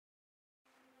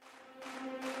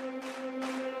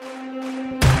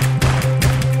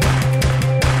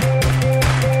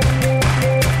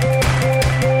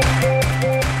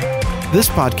This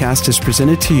podcast is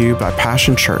presented to you by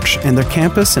Passion Church and their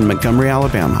campus in Montgomery,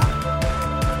 Alabama.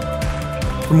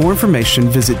 For more information,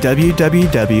 visit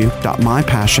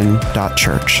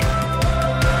www.mypassion.church.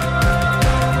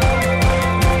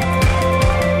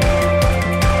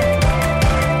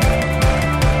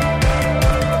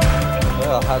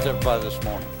 Well, how's everybody this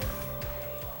morning?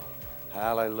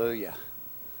 Hallelujah.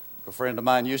 A friend of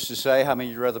mine used to say, how many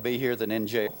of you would rather be here than in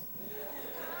jail?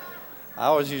 I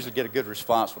always usually get a good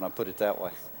response when I put it that way.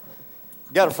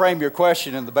 You got to frame your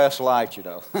question in the best light, you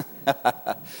know.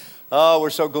 Oh,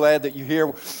 we're so glad that you're here.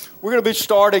 We're going to be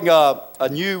starting a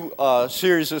new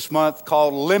series this month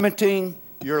called Limiting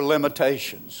Your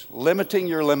Limitations. Limiting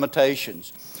Your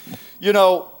Limitations. You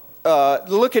know,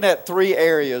 looking at three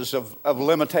areas of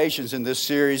limitations in this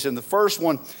series, and the first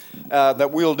one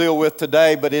that we'll deal with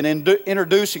today, but in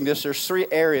introducing this, there's three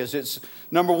areas. It's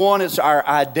number one, it's our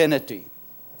identity.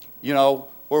 You know,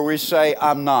 where we say,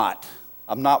 I'm not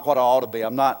what I ought to be.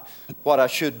 I'm not what I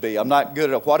should be. I'm not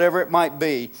good at whatever it might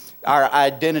be. Our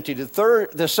identity.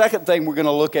 The second thing we're going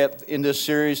to look at in this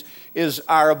series is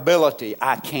our ability.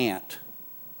 I can't.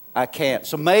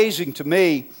 It's amazing to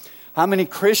me how many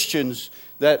Christians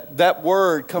that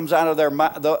word comes out of their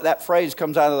mouth, that phrase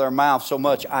comes out of their mouth so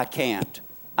much. I can't.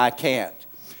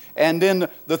 And then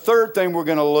the third thing we're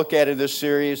going to look at in this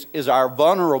series is our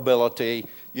vulnerability.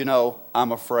 You know,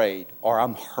 I'm afraid or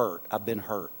I'm hurt. I've been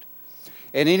hurt.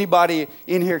 And anybody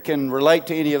in here can relate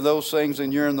to any of those things,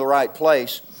 and you're in the right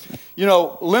place. You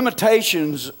know,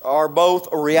 limitations are both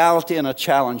a reality and a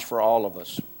challenge for all of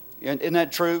us. Isn't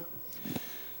that true?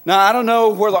 Now, I don't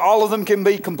know whether all of them can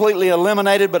be completely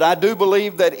eliminated, but I do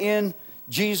believe that in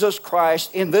Jesus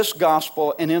Christ, in this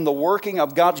gospel, and in the working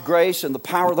of God's grace and the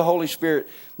power of the Holy Spirit,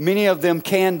 many of them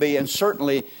can be, and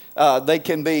certainly they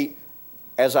can be,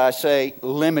 as I say,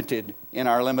 limited in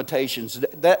our limitations.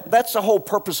 That's the whole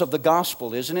purpose of the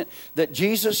gospel, isn't it? That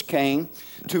Jesus came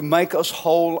to make us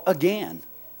whole again.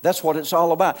 That's what it's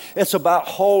all about. It's about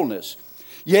wholeness.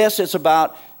 Yes, it's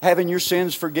about having your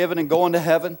sins forgiven and going to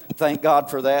heaven. Thank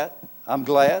God for that. I'm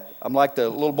glad. I'm like the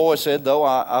little boy said, though,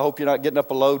 I hope you're not getting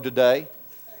up a load today.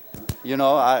 You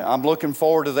know, I'm looking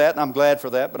forward to that, and I'm glad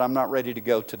for that, but I'm not ready to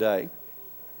go today.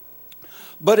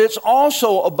 But it's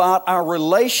also about our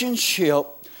relationship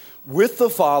with the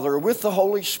Father, with the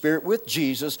Holy Spirit, with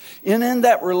Jesus. And in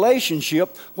that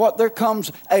relationship, there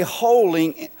comes a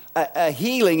healing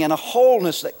and a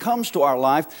wholeness that comes to our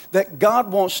life that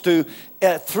God wants to,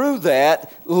 through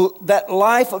that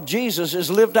life of Jesus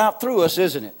is lived out through us,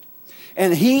 isn't it?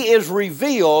 And He is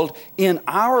revealed in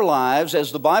our lives.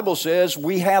 As the Bible says,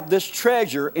 we have this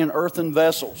treasure in earthen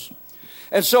vessels.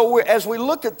 And so as we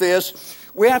look at this,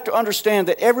 we have to understand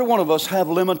that every one of us have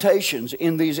limitations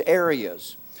in these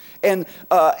areas. And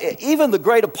even the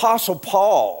great apostle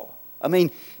Paul, I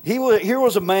mean, here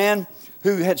was a man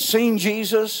who had seen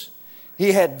Jesus.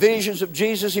 He had visions of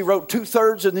Jesus. He wrote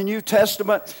 2/3 of the New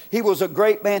Testament. He was a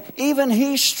great man. Even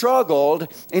he struggled,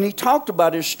 and he talked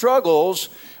about his struggles,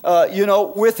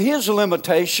 with his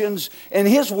limitations and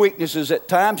his weaknesses at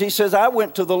times. He says, I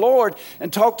went to the Lord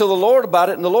and talked to the Lord about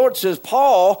it, and the Lord says,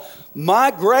 Paul,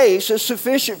 my grace is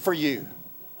sufficient for you.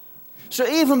 So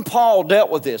even Paul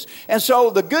dealt with this. And so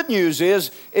the good news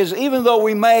is even though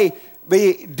we may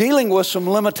be dealing with some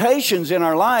limitations in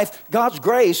our life, God's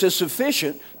grace is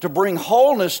sufficient to bring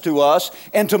wholeness to us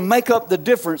and to make up the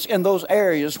difference in those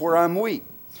areas where I'm weak.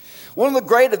 One of the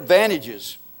great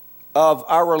advantages of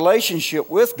our relationship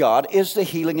with God is the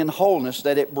healing and wholeness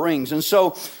that it brings. And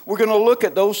so we're going to look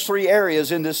at those three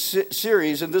areas in this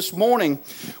series. And this morning,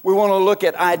 we want to look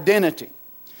at identity.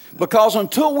 Because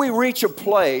until we reach a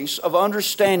place of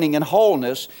understanding and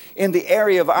wholeness in the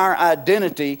area of our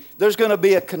identity, there's going to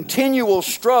be a continual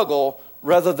struggle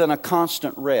rather than a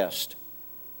constant rest.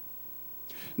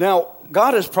 Now,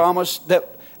 God has promised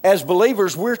that as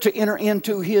believers, we're to enter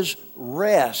into His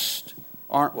rest,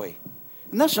 aren't we?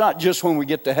 And that's not just when we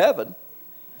get to heaven.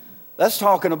 That's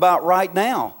talking about right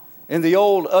now, in the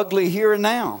old ugly here and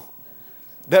now.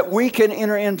 That we can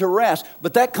enter into rest.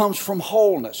 But that comes from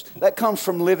wholeness. That comes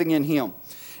from living in Him.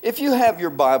 If you have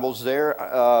your Bibles there,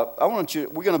 we're going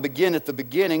to begin at the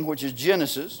beginning, which is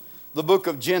Genesis, the book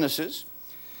of Genesis.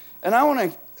 And I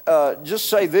want to just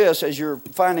say this as you're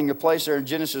finding a place there in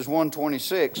Genesis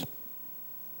 1:26,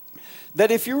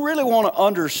 that if you really want to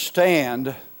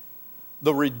understand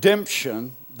the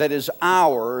redemption that is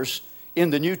ours in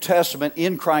the New Testament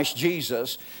in Christ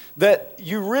Jesus, that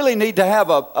you really need to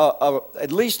have at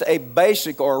least a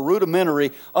basic or a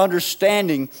rudimentary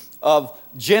understanding of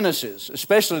Genesis,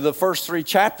 especially the first 3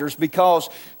 chapters, because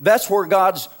that's where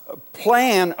God's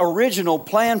original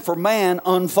plan for man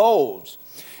unfolds.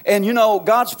 And you know,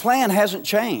 God's plan hasn't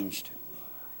changed.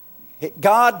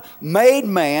 God made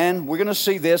man, we're going to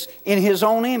see this, in His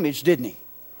own image, didn't He?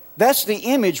 That's the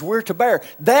image we're to bear.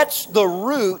 That's the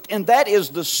root, and that is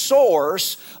the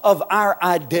source of our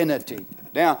identity.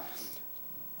 Now,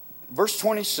 verse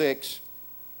 26.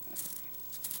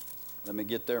 Let me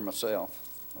get there myself.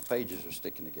 My pages are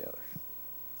sticking together.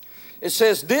 It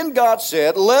says, Then God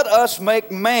said, Let us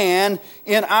make man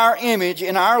in our image,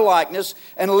 in our likeness,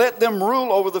 and let them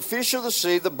rule over the fish of the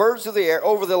sea, the birds of the air,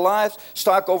 over the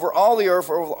livestock, over all the earth,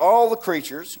 over all the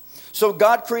creatures. So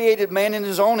God created man in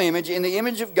His own image. In the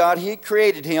image of God He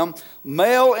created him.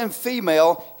 Male and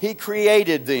female He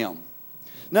created them.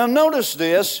 Now notice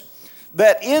this,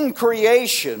 that in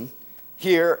creation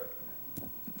here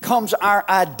comes our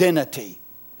identity.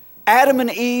 Adam and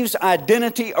Eve's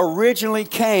identity originally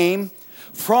came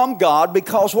from God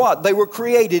because what? They were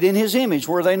created in His image,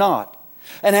 were they not?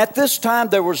 And at this time,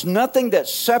 there was nothing that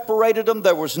separated them.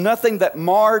 There was nothing that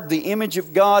marred the image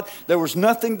of God. There was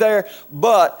nothing there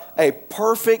but a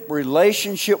perfect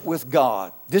relationship with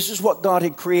God. This is what God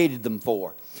had created them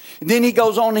for. And then He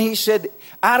goes on and He said,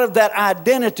 out of that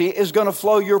identity is going to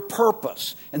flow your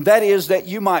purpose. And that is that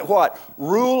you might what?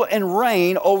 Rule and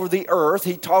reign over the earth.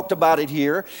 He talked about it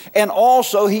here. And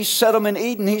also He set them in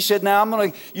Eden. He said, now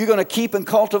you're going to keep and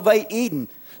cultivate Eden.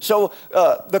 So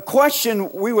the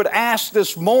question we would ask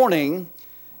this morning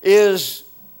is,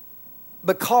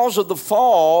 because of the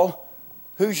fall,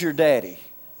 who's your daddy?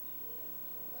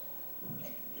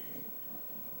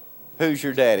 Who's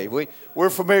your daddy? We're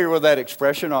familiar with that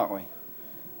expression, aren't we?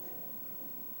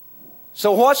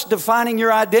 So what's defining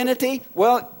your identity?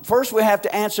 Well, first we have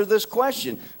to answer this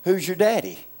question. Who's your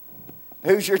daddy?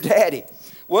 Who's your daddy?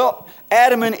 Well,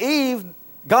 Adam and Eve,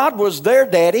 God was their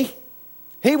daddy.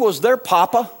 He was their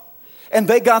papa. And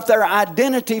they got their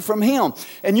identity from Him.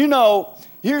 And you know,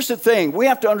 here's the thing. We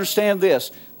have to understand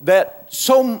this, that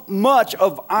so much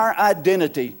of our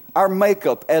identity, our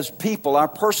makeup as people, our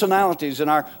personalities and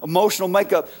our emotional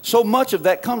makeup, so much of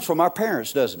that comes from our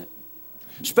parents, doesn't it?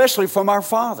 Especially from our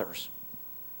fathers,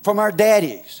 from our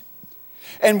daddies.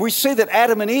 And we see that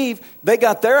Adam and Eve, they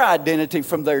got their identity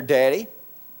from their daddy.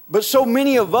 But so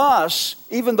many of us,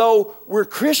 even though we're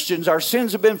Christians, our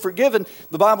sins have been forgiven.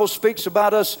 The Bible speaks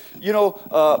about us,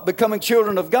 becoming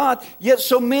children of God. Yet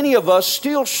so many of us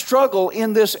still struggle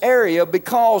in this area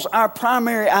because our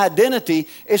primary identity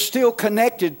is still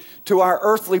connected to our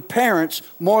earthly parents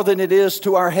more than it is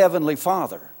to our heavenly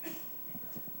Father.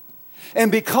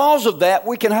 And because of that,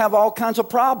 we can have all kinds of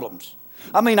problems.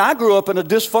 I mean, I grew up in a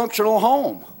dysfunctional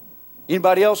home.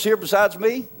 Anybody else here besides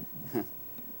me?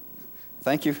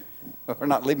 Thank you for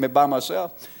not leaving me by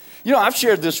myself. You know, I've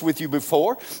shared this with you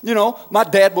before. You know, my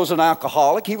dad was an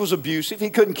alcoholic. He was abusive.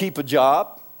 He couldn't keep a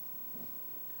job.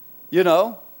 You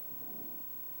know.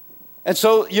 And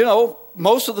so,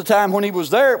 most of the time when he was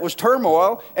there, it was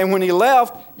turmoil. And when he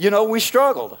left, we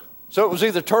struggled. So it was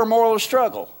either turmoil or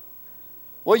struggle.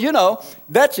 Well,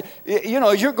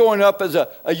 you're growing up as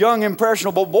a young,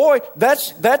 impressionable boy.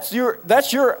 That's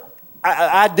your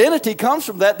identity comes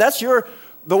from that. That's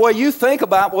the way you think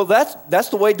about, well, that's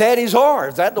the way daddies are.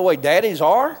 Is that the way daddies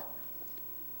are?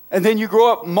 And then you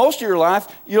grow up most of your life,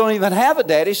 you don't even have a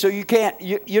daddy, so you can't,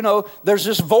 there's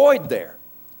this void there.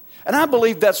 And I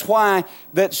believe that's why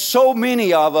that so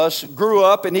many of us grew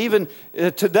up, and even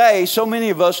today, so many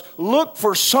of us look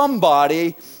for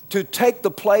somebody to take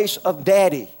the place of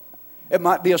daddy. It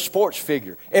might be a sports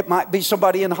figure. It might be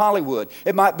somebody in Hollywood.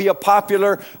 It might be a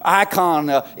popular icon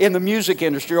in the music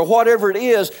industry or whatever it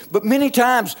is. But many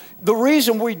times, the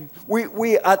reason we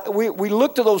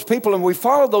look to those people and we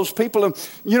follow those people and,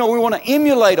 we want to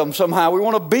emulate them somehow. We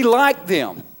want to be like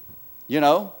them,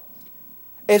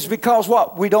 It's because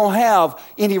what? We don't have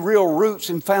any real roots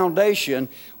and foundation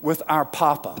with our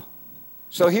papa.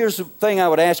 So here's the thing I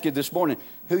would ask you this morning.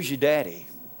 Who's your daddy?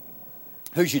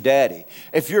 Who's your daddy?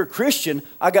 If you're a Christian,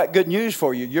 I got good news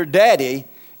for you. Your daddy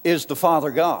is the Father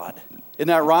God. Isn't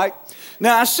that right?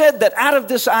 Now, I said that out of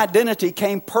this identity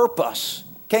came purpose.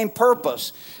 And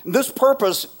this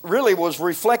purpose really was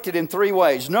reflected in three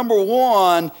ways. Number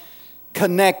one,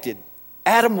 connected.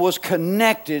 Adam was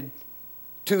connected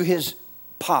to his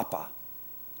papa.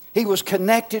 He was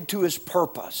connected to his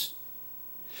purpose.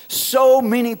 So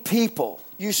many people,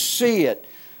 you see it,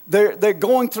 they're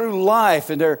going through life,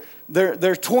 and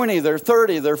they're 20, they're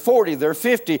 30, they're 40, they're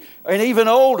 50, and even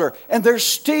older, and they're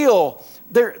still,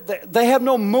 they have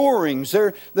no moorings.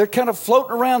 They're kind of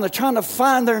floating around. They're trying to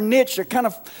find their niche. They're kind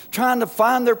of trying to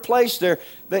find their place.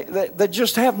 They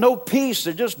just have no peace.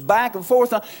 They're just back and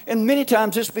forth. And many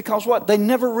times it's because what? They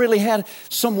never really had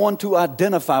someone to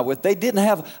identify with. They didn't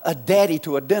have a daddy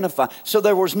to identify. So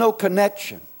there was no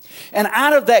connection. And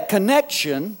out of that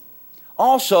connection,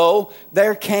 also,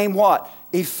 there came what?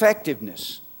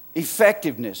 Effectiveness.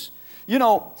 Effectiveness. You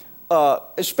know,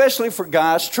 especially for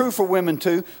guys, true for women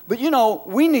too, but you know,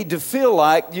 we need to feel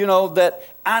like, you know, that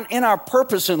in our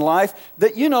purpose in life,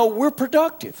 that, you know, we're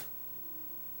productive.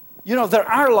 You know, that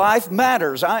our life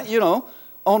matters. You know,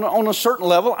 on a certain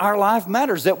level, our life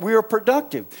matters, that we are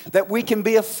productive, that we can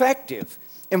be effective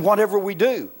in whatever we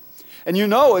do. And you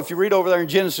know, if you read over there in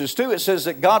Genesis 2, it says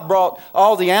that God brought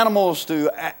all the animals to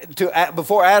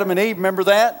before Adam and Eve, remember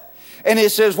that? And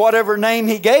it says whatever name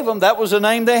He gave them, that was the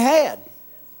name they had.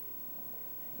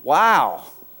 Wow.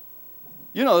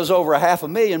 You know, there's over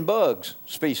 500,000 bugs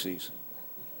species.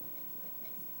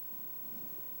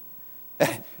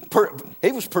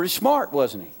 He was pretty smart,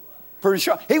 wasn't he? Pretty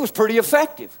sharp. He was pretty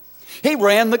effective. He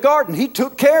ran the garden. He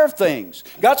took care of things.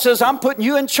 God says, I'm putting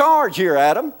you in charge here,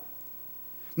 Adam.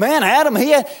 Man, Adam,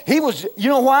 he was, you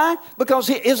know why? Because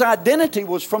his identity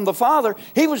was from the Father.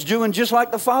 He was doing just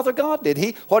like the Father God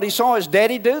did. What he saw his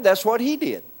daddy do, that's what he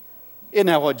did. Isn't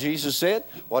that what Jesus said?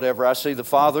 Whatever I see the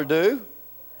Father do,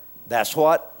 that's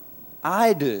what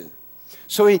I do.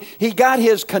 So he got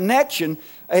his connection.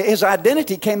 His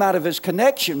identity came out of his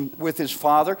connection with his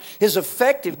Father, his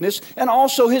effectiveness, and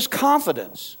also his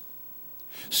confidence.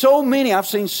 So many, I've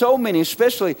seen so many,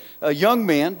 especially young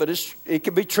men, but it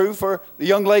could be true for the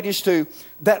young ladies too,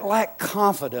 that lack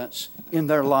confidence in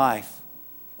their life.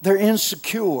 They're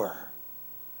insecure.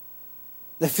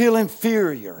 They feel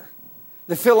inferior.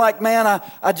 They feel like, man,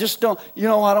 I just don't, you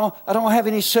know, I don't have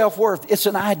any self-worth. It's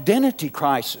an identity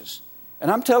crisis.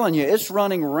 And I'm telling you, it's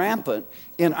running rampant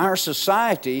in our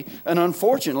society and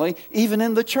unfortunately, even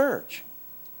in the church.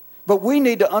 But we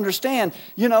need to understand,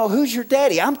 you know, who's your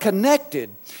daddy? I'm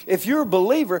connected. If you're a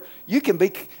believer,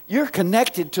 you're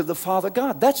connected to the Father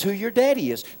God. That's who your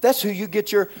daddy is. That's who you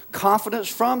get your confidence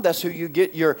from. That's who you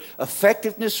get your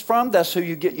effectiveness from. That's who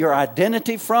you get your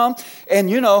identity from.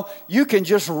 And, you know, you can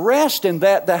just rest in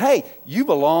that, hey, you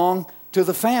belong to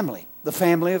the family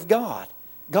of God.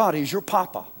 God is your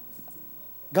papa.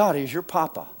 God is your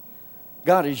papa.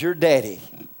 God is your daddy.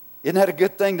 Isn't that a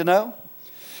good thing to know?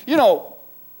 You know,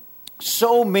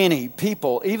 so many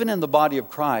people, even in the body of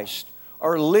Christ,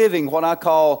 are living what I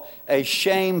call a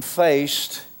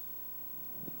shame-faced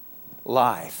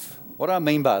life. What do I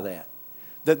mean by that?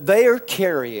 That they are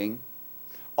carrying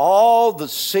all the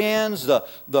sins,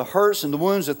 the hurts and the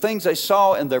wounds, the things they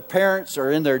saw in their parents or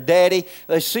in their daddy.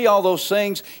 They see all those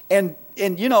things. And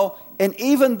you know, and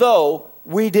even though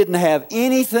we didn't have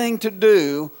anything to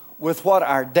do with what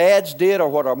our dads did or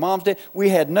what our moms did, we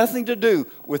had nothing to do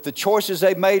with the choices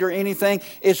they made or anything.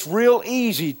 It's real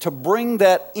easy to bring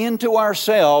that into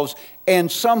ourselves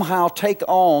and somehow take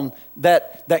on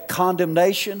that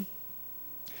condemnation,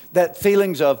 that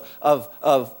feelings of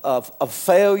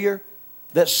failure,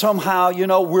 that somehow, you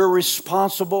know, we're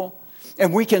responsible.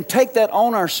 And we can take that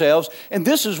on ourselves. And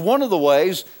this is one of the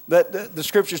ways that the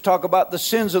scriptures talk about the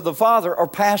sins of the father are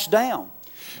passed down.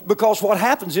 Because what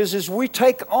happens is we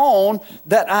take on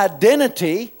that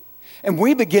identity and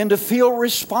we begin to feel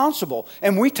responsible.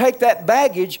 And we take that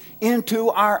baggage into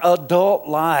our adult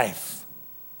life.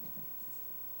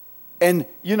 And,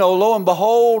 you know, lo and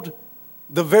behold,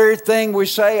 the very thing we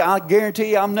say, I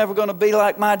guarantee you I'm never going to be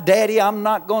like my daddy. I'm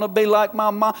not going to be like my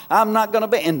mom. I'm not going to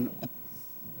be. And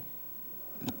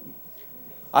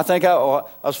I think I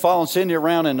was following Cindy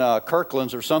around in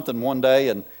Kirkland's or something one day,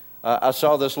 and I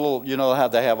saw this little, you know how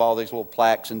they have all these little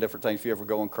plaques and different things if you ever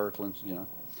go in Kirkland's, you know.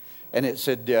 And it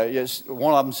said,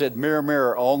 one of them said, mirror,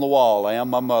 mirror on the wall, I am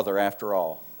my mother after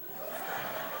all.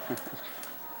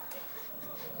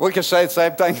 We could say the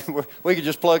same thing. We could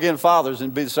just plug in fathers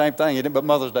and be the same thing, but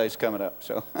Mother's Day is coming up,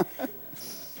 so.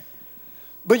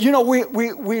 But, you know, we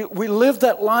live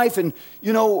that life, and,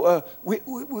 you know,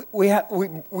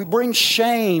 we bring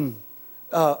shame,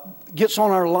 gets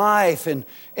on our life,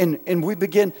 and we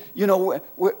begin, you know,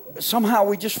 somehow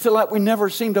we just feel like we never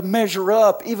seem to measure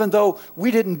up, even though we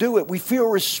didn't do it. We feel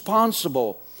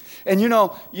responsible. And, you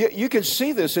know, you can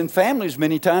see this in families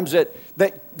many times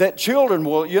that children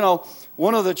will, you know,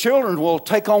 one of the children will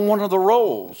take on one of the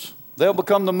roles. They'll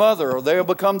become the mother, or they'll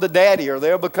become the daddy, or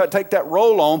they'll take that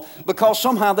role on because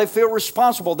somehow they feel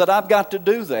responsible that I've got to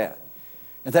do that.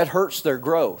 And that hurts their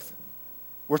growth.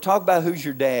 We're talking about who's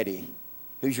your daddy.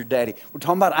 Who's your daddy? We're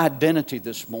talking about identity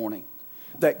this morning.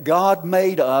 That God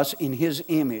made us in His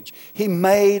image. He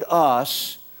made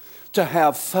us to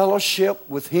have fellowship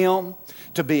with Him,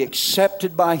 to be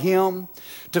accepted by Him,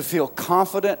 to feel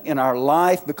confident in our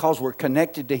life because we're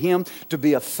connected to Him, to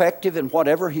be effective in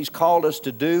whatever He's called us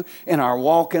to do in our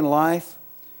walk in life.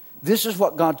 This is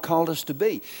what God called us to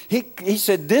be. He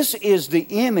said this is the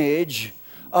image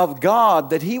of God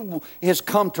that He has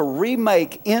come to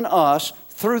remake in us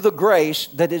through the grace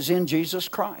that is in Jesus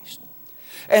Christ.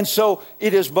 And so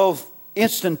it is both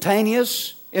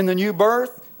instantaneous in the new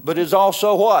birth, but is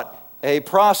also what? A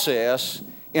process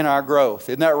in our growth.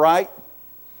 Isn't that right?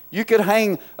 You could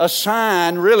hang a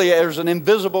sign, really there's an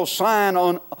invisible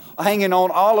sign hanging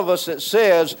on all of us that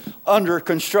says, under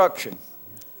construction.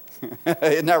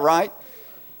 Isn't that right?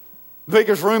 The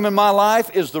biggest room in my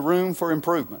life is the room for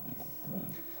improvement.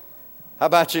 How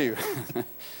about you?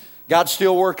 God's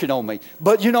still working on me.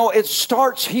 But you know, it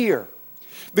starts here.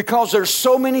 Because there's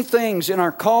so many things in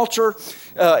our culture,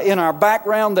 in our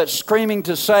background that's screaming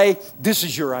to say, this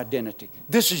is your identity.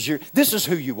 This is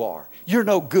who you are. You're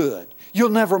no good. You'll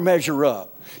never measure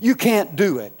up. You can't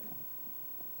do it.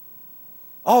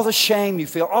 All the shame you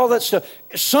feel, all that stuff.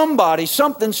 Somebody,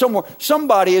 something, somewhere,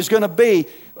 somebody is going to be,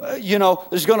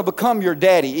 is going to become your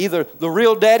daddy. Either the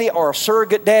real daddy or a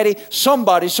surrogate daddy.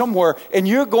 Somebody, somewhere. And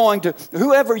you're going to,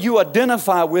 whoever you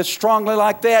identify with strongly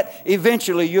like that,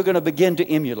 eventually you're going to begin to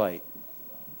emulate.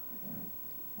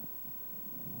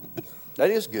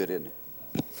 That is good, isn't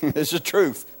it? It's the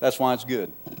truth. That's why it's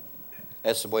good.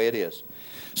 That's the way it is.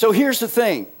 So here's the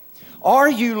thing. Are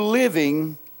you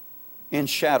living in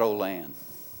Shadowland?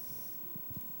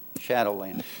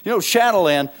 Shadowland. You know,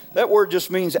 Shadowland, that word just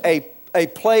means a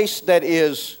place that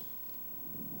is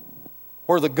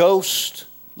where the ghosts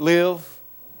live,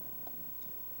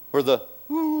 where the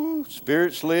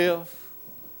spirits live,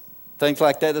 things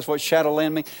like that. That's what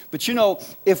Shadowland means. But you know,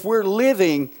 if we're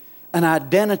living an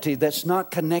identity that's not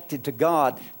connected to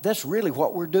God, that's really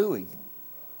what we're doing.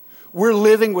 We're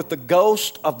living with the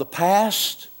ghost of the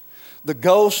past, the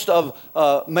ghost of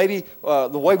maybe the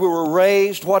way we were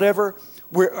raised, whatever.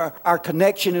 Our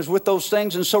connection is with those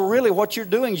things. And so really what you're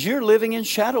doing is you're living in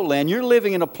Shadowland. You're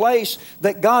living in a place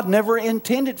that God never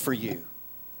intended for you.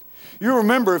 You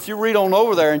remember, if you read on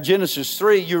over there in Genesis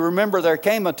 3, you remember there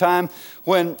came a time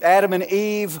when Adam and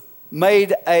Eve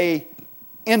made an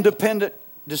independent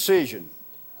decision.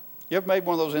 You ever made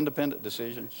one of those independent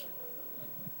decisions?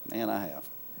 Man, I have.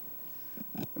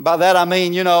 And by that I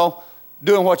mean,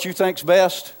 doing what you think's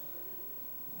best.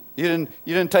 You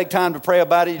didn't take time to pray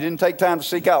about it. You didn't take time to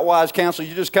seek out wise counsel.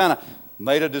 You just kind of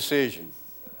made a decision.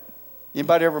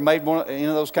 Anybody ever made any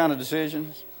of those kind of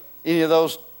decisions? Any of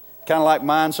those kind of like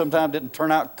mine sometimes didn't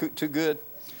turn out too good?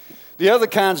 The other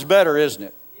kind's better, isn't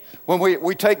it? When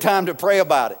we take time to pray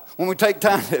about it, when we take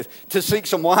time to seek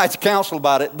some wise counsel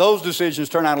about it, those decisions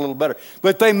turn out a little better.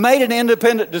 But they made an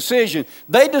independent decision.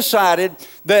 They decided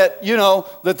that,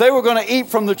 that they were going to eat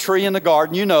from the tree in the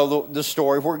garden. You know the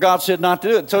story where God said not to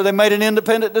do it. So they made an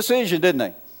independent decision, didn't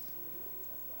they?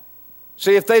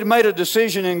 See, if they'd made a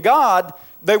decision in God,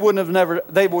 they would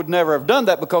never have done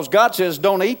that because God says,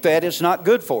 don't eat that. It's not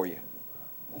good for you.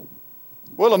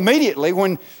 Well, immediately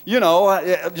when,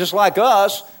 just like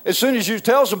us, as soon as you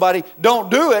tell somebody, don't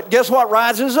do it, guess what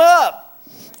rises up?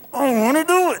 I don't want to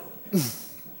do it.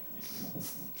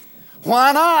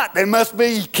 Why not? They must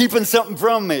be keeping something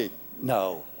from me.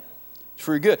 No, it's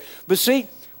pretty good. But see,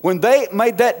 when they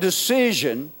made that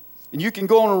decision, and you can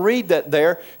go on and read that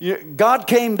there, God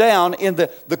came down in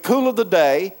the cool of the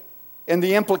day. And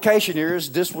the implication here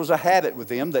is this was a habit with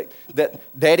them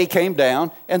that Daddy came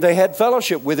down and they had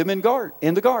fellowship with him in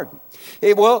the garden.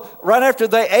 Well, right after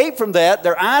they ate from that,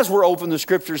 their eyes were open, the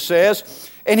scripture says,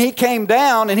 and he came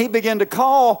down and he began to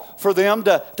call for them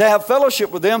to have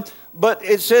fellowship with them. But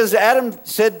it says Adam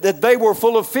said that they were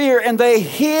full of fear and they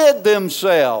hid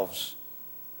themselves.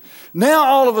 Now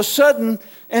all of a sudden,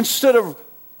 instead of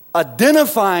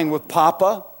identifying with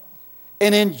Papa,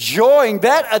 and enjoying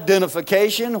that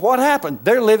identification, what happened?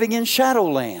 They're living in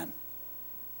Shadowland.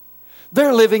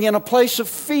 They're living in a place of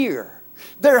fear.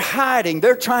 They're hiding.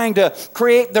 They're trying to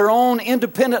create their own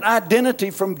independent identity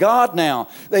from God now.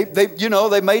 They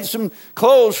made some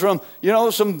clothes from,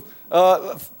 some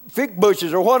fig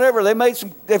bushes or whatever.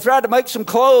 They tried to make some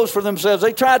clothes for themselves.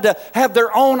 They tried to have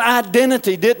their own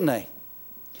identity, didn't they?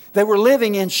 They were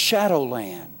living in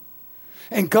Shadowland.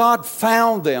 And God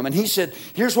found them, and He said,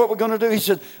 "Here's what we're going to do."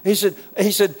 He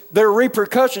said, there are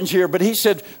repercussions here, but He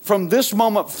said, from this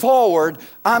moment forward,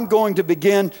 I'm going to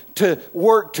begin to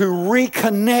work to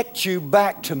reconnect you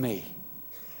back to me.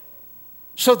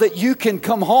 so that you can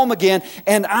come home again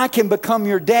and I can become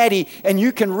your daddy and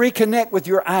you can reconnect with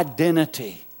your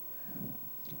identity.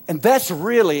 And that's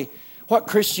really what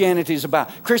Christianity is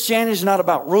about. Christianity is not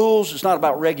about rules. It's not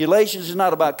about regulations. It's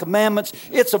not about commandments.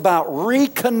 It's about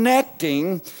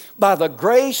reconnecting by the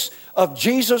grace of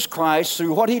Jesus Christ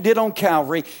through what He did on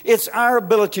Calvary. It's our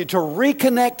ability to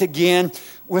reconnect again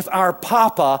with our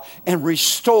Papa and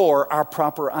restore our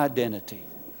proper identity.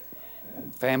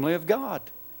 Family of God.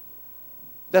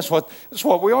 That's what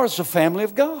we are. It's a family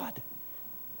of God.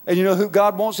 And you know who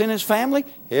God wants in His family?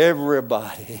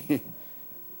 Everybody.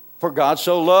 For God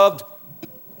so loved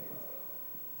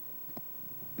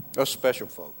those special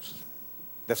folks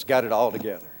that's got it all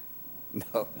together.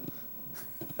 No.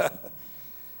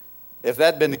 If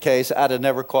that had been the case, I'd have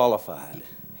never qualified.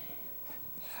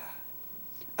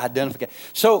 Identification.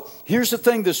 So here's the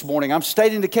thing this morning. I'm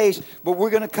stating the case, but we're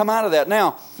going to come out of that.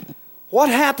 Now, what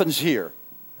happens here?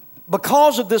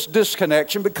 Because of this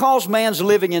disconnection, because man's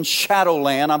living in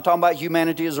shadowland, I'm talking about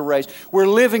humanity as a race, we're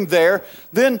living there,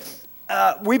 then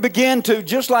we begin to,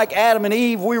 just like Adam and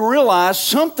Eve, we realize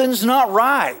something's not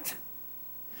right.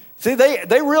 See,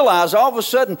 they realize all of a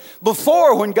sudden,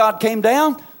 before when God came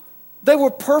down, they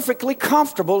were perfectly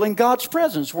comfortable in God's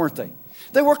presence, weren't they?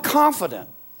 They were confident.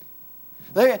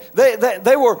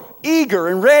 They were eager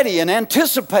and ready and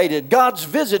anticipated God's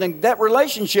visit and that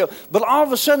relationship. But all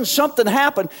of a sudden something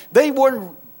happened. They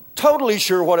weren't totally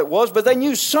sure what it was, but they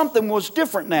knew something was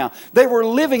different now. They were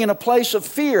living in a place of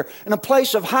fear, in a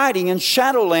place of hiding in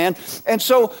shadowland. And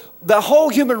so the whole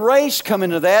human race come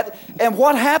into that. And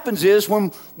what happens is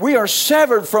when we are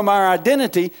severed from our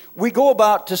identity, we go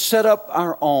about to set up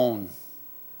our own.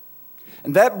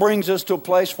 And that brings us to a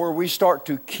place where we start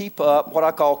to keep up, what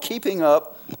I call keeping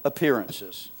up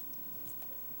appearances.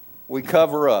 We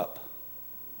cover up.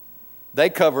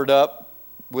 They covered up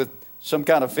with some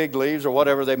kind of fig leaves or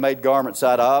whatever they made garments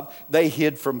out of. They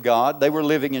hid from God. They were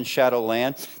living in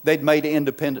shadowland. They'd made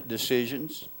independent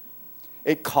decisions.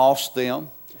 It cost them.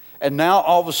 And now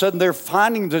all of a sudden they're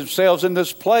finding themselves in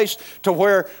this place to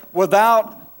where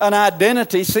without an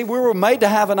identity, see, we were made to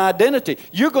have an identity.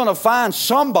 You're going to find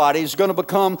somebody who's going to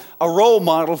become a role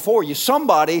model for you.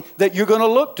 Somebody that you're going to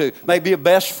look to. Maybe a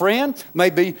best friend.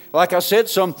 Maybe, like I said,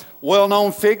 some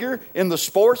well-known figure in the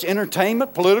sports,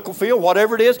 entertainment, political field,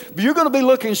 whatever it is. But you're going to be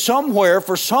looking somewhere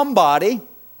for somebody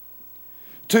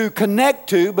to connect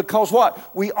to because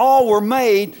what? We all were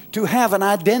made to have an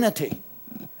identity.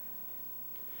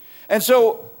 And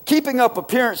so, keeping up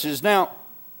appearances. Now,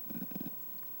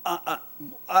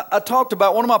 I talked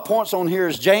about, one of my points on here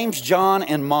is James, John,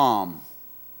 and Mom.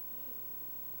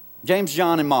 James,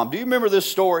 John, and Mom. Do you remember this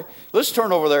story? Let's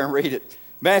turn over there and read it.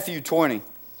 Matthew 20.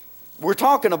 We're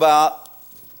talking about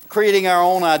creating our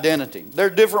own identity. There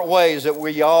are different ways that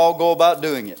we all go about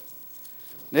doing it.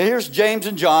 Now here's James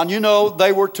and John. You know,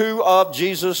 they were two of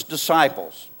Jesus'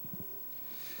 disciples.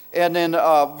 And then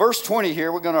verse 20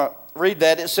 here, we're going to read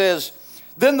that. It says,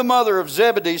 Then the mother of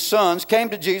Zebedee's sons came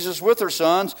to Jesus with her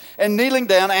sons, and kneeling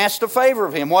down asked a favor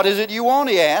of him. What is it you want,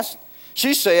 he asked.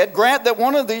 She said, Grant that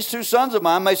one of these two sons of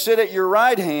mine may sit at your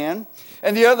right hand,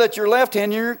 and the other at your left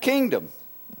hand in your kingdom.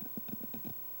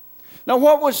 Now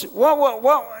what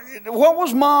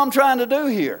was Mom trying to do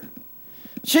here?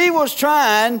 She was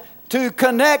trying to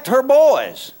connect her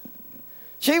boys.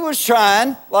 She was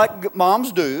trying, like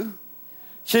moms do,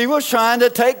 she was trying to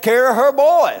take care of her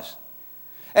boys.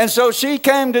 And so she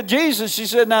came to Jesus. She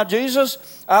said, now,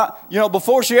 Jesus,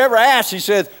 before she ever asked, she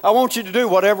said, I want you to do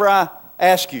whatever I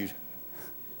ask you.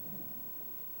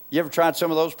 You ever tried some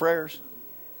of those prayers?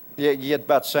 Yeah, you get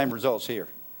about the same results here.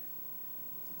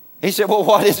 He said, well,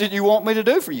 what is it you want me to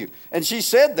do for you? And she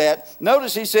said that.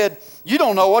 Notice he said, you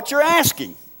don't know what you're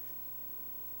asking.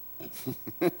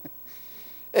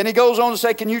 And he goes on to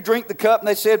say, can you drink the cup? And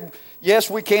they said, yes,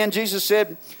 we can. Jesus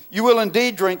said, you will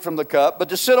indeed drink from the cup, but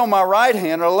to sit on my right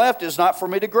hand or left is not for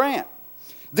me to grant.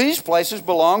 These places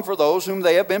belong for those whom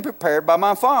they have been prepared by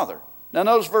my Father. Now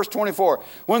notice verse 24.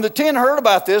 When the 10 heard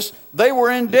about this, they were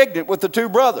indignant with the two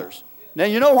brothers. Now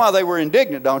you know why they were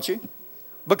indignant, don't you?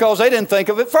 Because they didn't think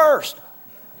of it first.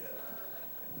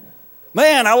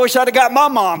 Man, I wish I'd have got my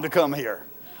mom to come here.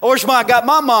 I wish I got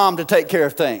my mom to take care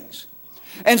of things.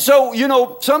 And so,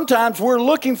 sometimes we're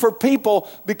looking for people,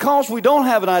 because we don't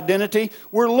have an identity,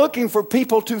 we're looking for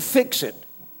people to fix it.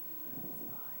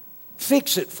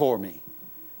 Fix it for me.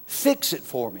 Fix it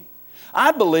for me.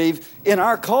 I believe in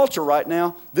our culture right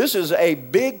now, this is a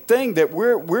big thing that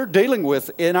we're dealing with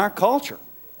in our culture.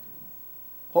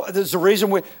 Well, there's the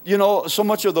reason so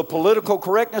much of the political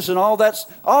correctness and all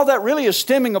that really is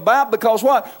stemming about because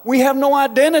what? We have no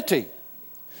identity.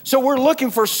 So we're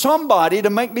looking for somebody to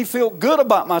make me feel good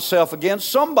about myself again,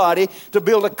 somebody to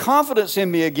build a confidence in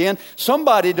me again,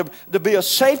 somebody to be a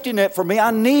safety net for me.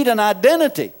 I need an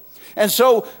identity. And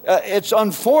so it's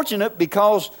unfortunate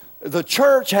because the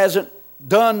church hasn't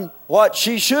done what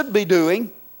she should be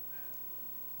doing.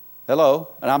 Hello?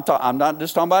 And I'm not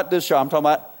just talking about this church, I'm talking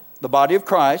about the body of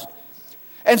Christ.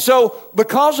 And so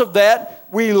because of that,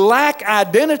 we lack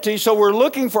identity, so we're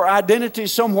looking for identity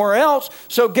somewhere else.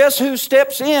 So guess who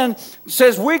steps in and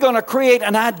says, we're going to create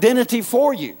an identity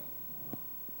for you?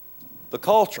 The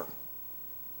culture.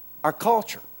 Our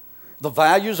culture. The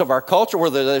values of our culture,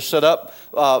 whether they're set up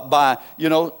by,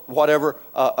 whatever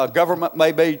a government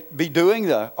may be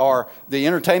doing, or the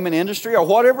entertainment industry, or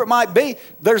whatever it might be.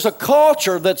 There's a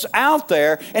culture that's out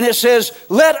there, and it says,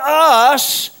 let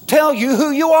us tell you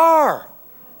who you are.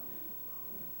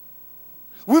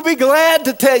 We'll be glad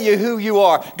to tell you who you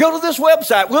are. Go to this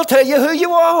website. We'll tell you who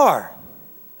you are.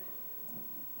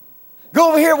 Go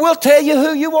over here. We'll tell you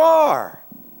who you are.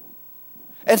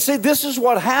 And see, this is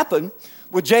what happened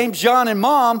with James, John, and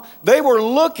Mom. They were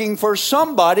looking for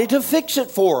somebody to fix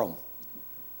it for them.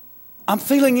 I'm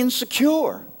feeling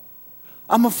insecure.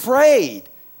 I'm afraid.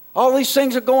 All these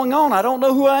things are going on. I don't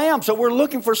know who I am. So we're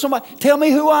looking for somebody. Tell me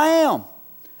who I am.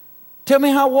 Tell me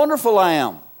how wonderful I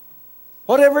am.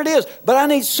 Whatever it is. But I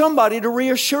need somebody to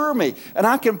reassure me. And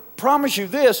I can promise you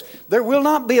this, there will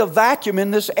not be a vacuum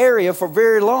in this area for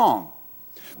very long.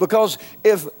 Because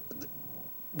if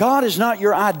God is not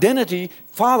your identity,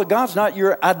 Father God's not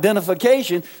your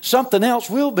identification, something else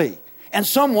will be. And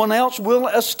someone else will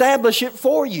establish it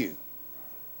for you.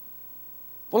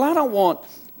 Well, I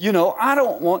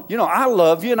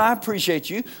love you and I appreciate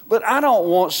you, but I don't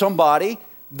want somebody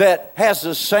that has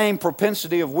the same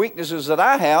propensity of weaknesses that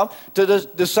I have to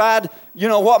decide,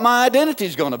 what my identity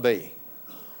is going to be.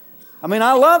 I mean,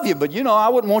 I love you, but, I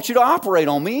wouldn't want you to operate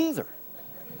on me either.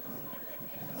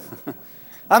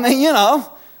 I mean,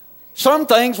 some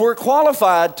things we're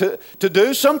qualified to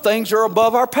do. Some things are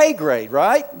above our pay grade,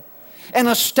 right? And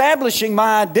establishing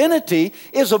my identity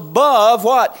is above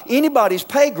what? Anybody's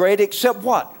pay grade except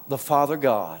what? The Father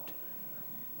God.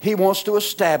 He wants to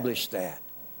establish that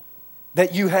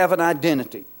you have an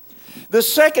identity. The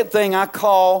second thing I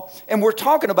call, and we're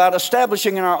talking about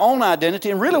establishing our own identity,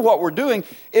 and really what we're doing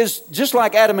is just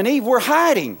like Adam and Eve, we're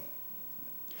hiding.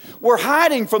 We're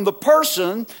hiding from the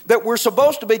person that we're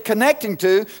supposed to be connecting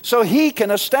to so he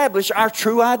can establish our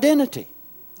true identity.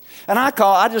 And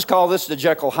I just call this the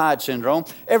Jekyll-Hyde syndrome.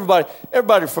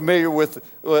 Everybody familiar with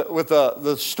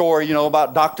the story,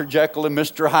 about Dr. Jekyll and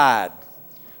Mr. Hyde.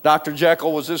 Dr.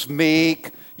 Jekyll was this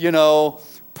meek,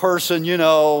 person,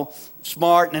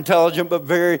 smart and intelligent, but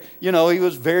very, he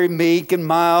was very meek and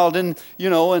mild and,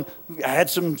 and had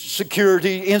some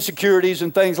insecurities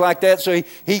and things like that. So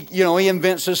he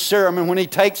invents this serum, and when he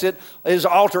takes it, his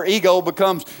alter ego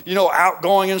becomes,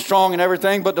 outgoing and strong and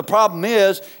everything. But the problem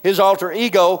is his alter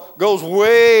ego goes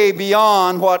way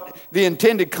beyond what the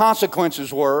intended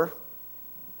consequences were.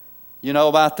 You know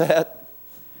about that?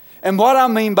 And what I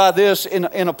mean by this,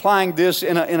 in applying this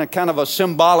in a kind of a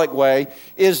symbolic way,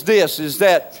 is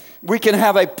that we can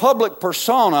have a public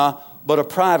persona, but a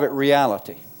private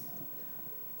reality.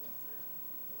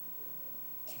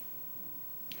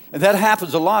 And that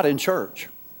happens a lot in church.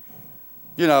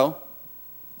 Now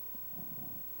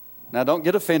don't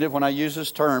get offended when I use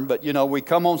this term, but we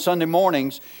come on Sunday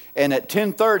mornings, and at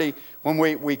 10:30, when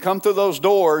we come through those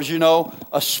doors,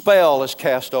 a spell is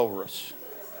cast over us.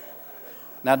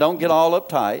 Now, don't get all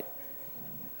uptight.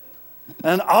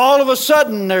 And all of a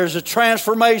sudden, there's a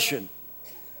transformation.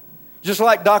 Just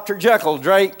like Dr. Jekyll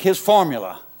drank his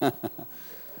formula. And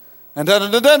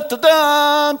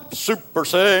dun-dun-dun-dun-dun, Super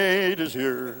Saint is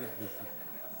here.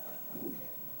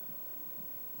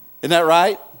 Isn't that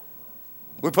right?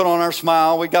 We put on our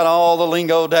smile. We got all the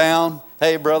lingo down.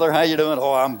 Hey, brother, how you doing?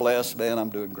 Oh, I'm blessed, man. I'm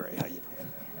doing great. How you doing?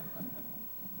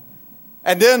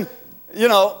 And then,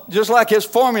 just like his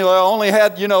formula only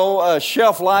had, a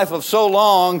shelf life of so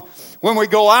long, when we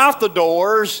go out the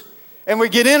doors and we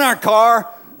get in our car,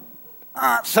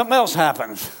 something else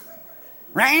happens.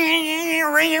 Your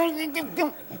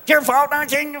fault, don't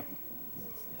you?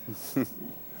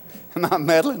 Am I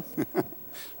meddling?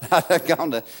 I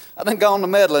done gone to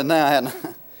meddling now, hadn't I?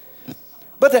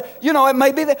 But, it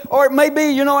may be that, or it may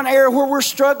be, an area where we're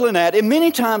struggling at. And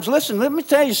many times, listen, let me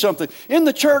tell you something. In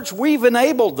the church, we've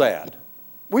enabled that.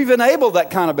 We've enabled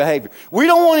that kind of behavior. We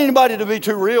don't want anybody to be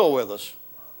too real with us.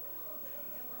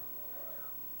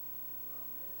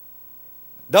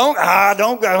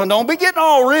 Don't be getting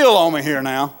all real on me here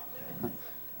now.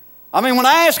 I mean, when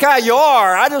I ask how you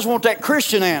are, I just want that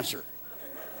Christian answer.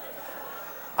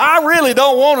 I really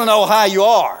don't want to know how you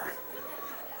are.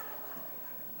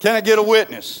 Can I get a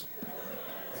witness?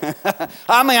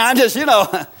 I mean, I just,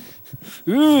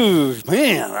 ooh,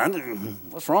 man,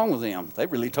 what's wrong with them? They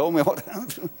really told me what.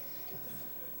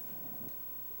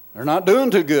 They're not doing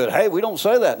too good. Hey, we don't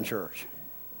say that in church.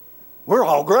 We're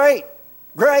all great.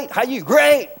 Great. How you?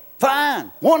 Great.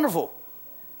 Fine. Wonderful.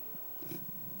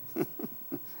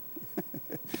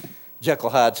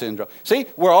 Jekyll Hyde syndrome. See,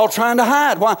 we're all trying to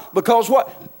hide. Why? Because what?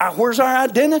 Where's our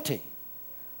identity?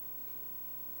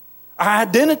 Our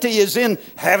identity is in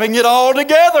having it all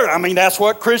together. I mean, that's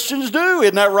what Christians do.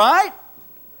 Isn't that right?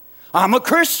 I'm a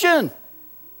Christian.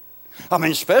 I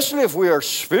mean, especially if we are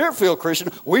Spirit-filled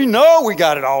Christians, we know we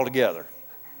got it all together.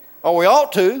 Or we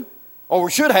ought to. Or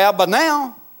we should have by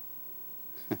now.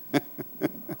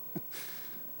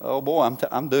 Oh boy,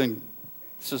 I'm doing,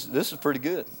 this is pretty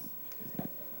good.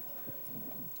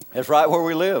 It's right where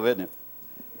we live, isn't it?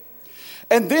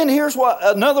 And then here's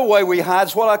another way we hide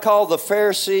is what I call the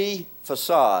Pharisee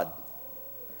facade.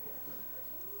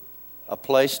 A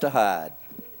place to hide.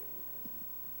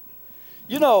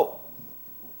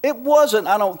 It wasn't,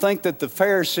 I don't think, that the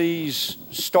Pharisees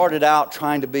started out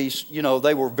trying to be,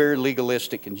 they were very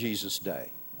legalistic in Jesus'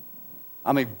 day.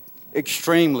 I mean,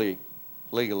 extremely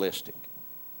legalistic.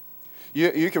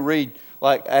 You can read,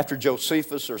 like, after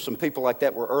Josephus or some people like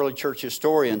that were early church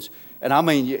historians, and I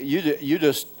mean,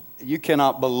 you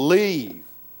cannot believe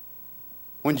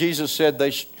when Jesus said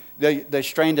they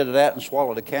strained at that and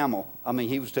swallowed a camel. I mean,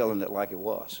 he was telling it like it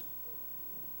was.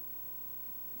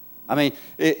 I mean,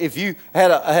 if you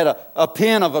had a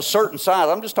pin of a certain size,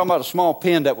 I'm just talking about a small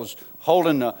pin that was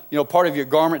holding part of your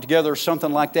garment together or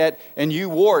something like that, and you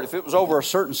wore it. If it was over a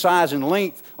certain size and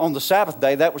length on the Sabbath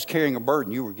day, that was carrying a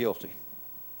burden. You were guilty.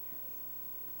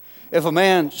 If a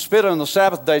man spit on the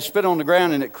Sabbath day, spit on the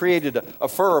ground, and it created a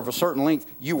fur of a certain length,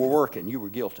 you were working. You were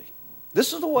guilty.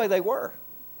 This is the way they were.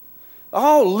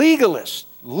 Oh, legalists.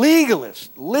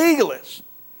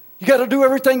 You got to do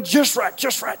everything just right.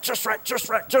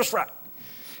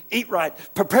 Eat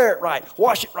right, prepare it right,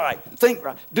 wash it right, think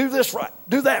right, do this right,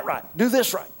 do that right, do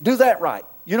this right, do that right.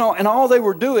 And all they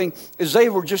were doing is they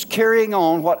were just carrying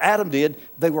on what Adam did.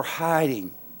 They were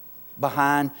hiding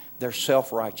behind their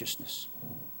self-righteousness.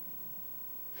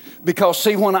 Because,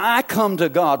 see, when I come to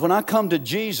God, when I come to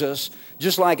Jesus,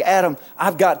 just like Adam,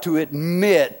 I've got to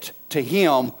admit to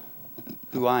Him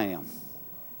who I am.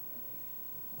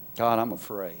 God, I'm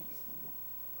afraid.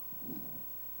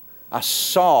 I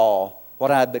saw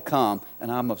what I had become,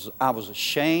 and I was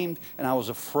ashamed and I was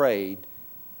afraid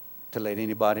to let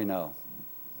anybody know.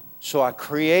 So I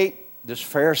create this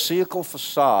Pharisaical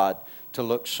facade to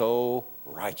look so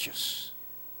righteous.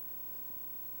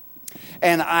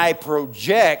 And I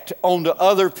project onto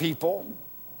other people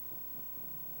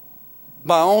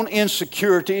my own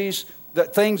insecurities,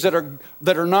 that things that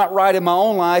are not right in my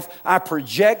own life. I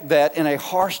project that in a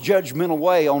harsh, judgmental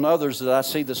way on others, that I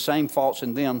see the same faults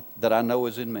in them that I know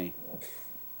is in me.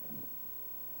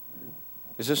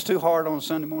 Is this too hard on a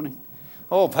Sunday morning?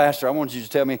 Oh, Pastor, I want you to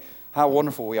tell me how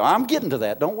wonderful we are. I'm getting to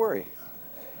that. Don't worry.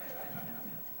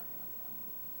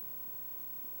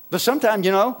 But sometimes,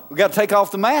 we got to take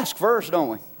off the mask first, don't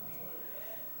we?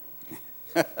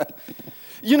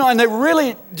 And they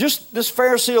really, just this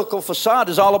Pharisaical facade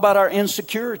is all about our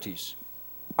insecurities,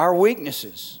 our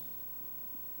weaknesses.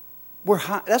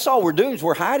 That's all we're doing, is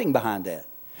we're hiding behind that.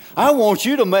 I want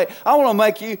to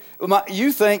make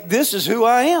you think this is who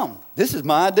I am. This is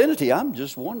my identity. I'm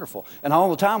just wonderful. And all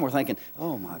the time we're thinking,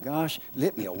 oh my gosh,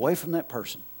 let me away from that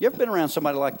person. You ever been around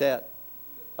somebody like that?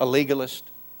 A legalist?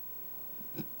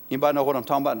 Anybody know what I'm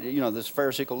talking about? This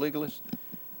Pharisaical legalist?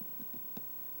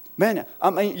 Man, I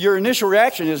mean, your initial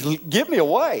reaction is, get me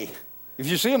away. If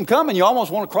you see them coming, you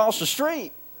almost want to cross the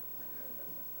street.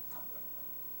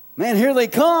 Man, here they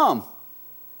come.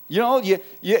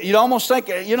 You'd almost think,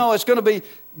 it's going to be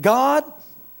God,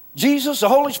 Jesus, the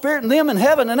Holy Spirit, and them in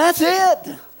heaven, and that's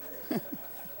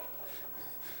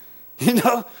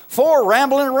it. Four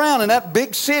rambling around in that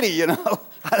big city,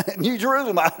 New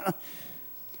Jerusalem.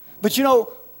 But,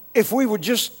 if we would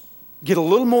just get a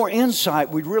little more insight,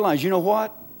 we'd realize,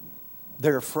 what?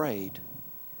 They're afraid.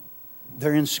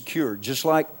 They're insecure, just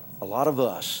like a lot of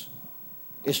us.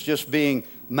 It's just being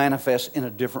manifest in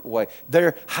a different way.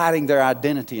 They're hiding their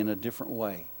identity in a different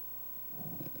way.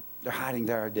 They're hiding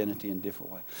their identity in a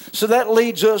different way. So that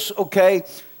leads us,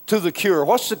 to the cure.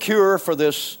 What's the cure for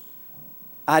this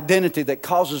identity that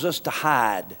causes us to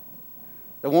hide?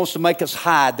 That wants to make us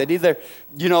hide. That either,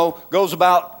 goes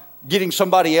about getting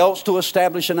somebody else to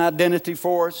establish an identity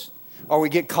for us, or we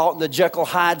get caught in the Jekyll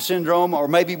Hyde syndrome, or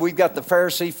maybe we've got the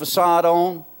Pharisee facade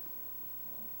on.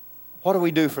 What do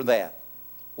we do for that?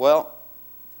 Well,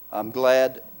 I'm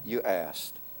glad you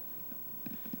asked.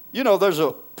 You know, there's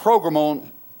a program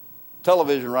on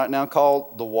television right now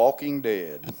called The Walking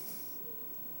Dead.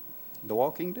 The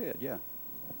Walking Dead, yeah.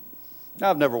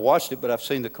 Now, I've never watched it, but I've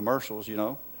seen the commercials, you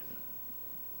know.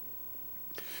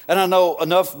 And I know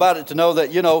enough about it to know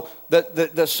that, you know,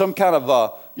 that some kind of,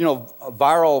 a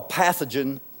viral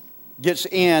pathogen gets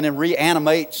in and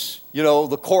reanimates, you know,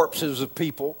 the corpses of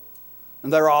people.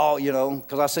 And they're all, you know,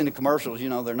 because I've seen the commercials, you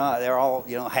know, they're all,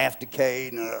 you know, half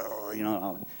decayed, you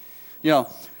know,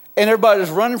 and everybody's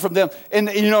running from them. And,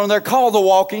 you know, and they're called the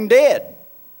Walking Dead.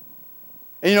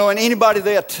 And, you know, and anybody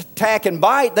they attack and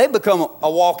bite, they become a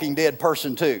walking dead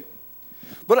person too.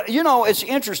 But, you know, it's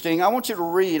interesting. I want you to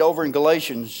read over in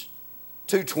Galatians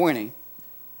 2:20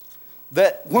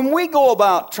 that when we go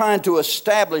about trying to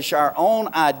establish our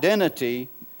own identity,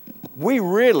 we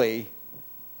really,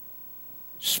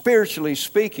 spiritually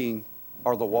speaking,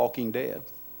 are the walking dead.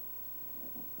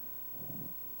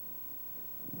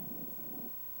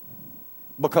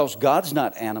 Because God's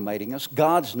not animating us.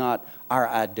 God's not our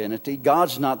identity.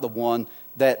 God's not the one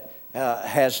that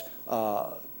has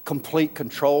complete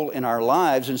control in our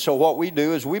lives. And so what we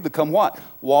do is we become what?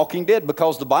 Walking dead.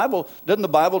 Because doesn't the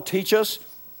Bible teach us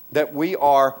that we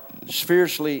are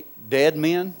spiritually dead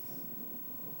men?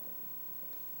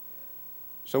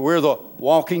 So we're the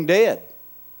walking dead.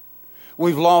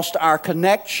 We've lost our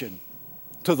connection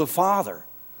to the Father.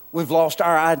 We've lost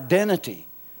our identity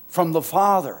from the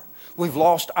Father. We've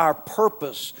lost our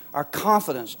purpose, our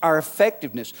confidence, our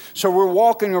effectiveness. So we're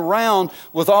walking around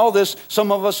with all this,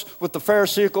 some of us with the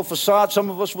Pharisaical facade, some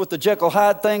of us with the Jekyll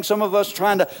Hyde thing, some of us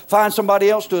trying to find somebody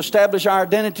else to establish our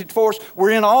identity for us.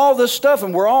 We're in all this stuff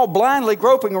and we're all blindly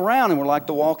groping around and we're like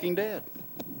the walking dead.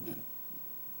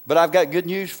 But I've got good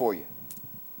news for you.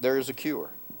 There is a cure.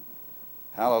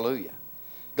 Hallelujah.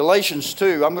 Galatians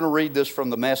 2, I'm going to read this from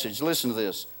the Message. Listen to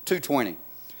this, 2:20.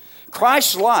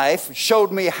 Christ's life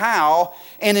showed me how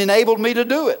and enabled me to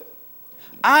do it.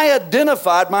 I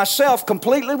identified myself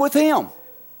completely with Him.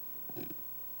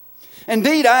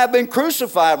 Indeed, I have been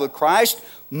crucified with Christ.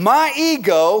 My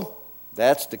ego,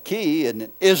 that's the key, isn't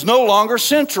it, is no longer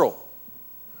central.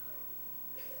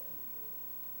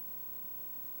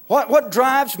 What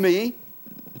drives me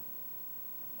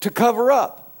to cover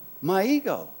up? My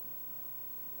ego.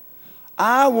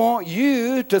 I want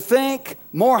you to think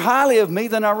more highly of me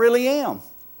than I really am.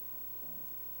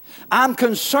 I'm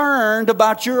concerned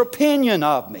about your opinion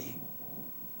of me.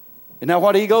 Isn't that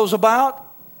what ego's about?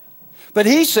 But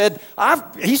he said,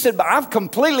 I've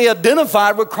completely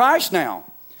identified with Christ now.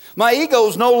 My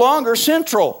ego's no longer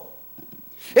central.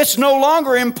 It's no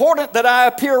longer important that I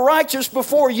appear righteous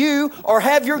before you or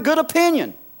have your good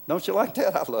opinion. Don't you like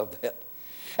that? I love that.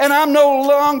 And I'm no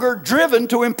longer driven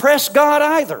to impress God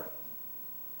either.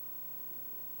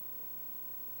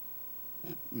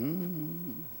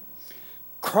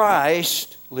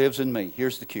 Christ lives in me.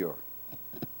 Here's the cure.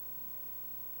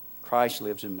 Christ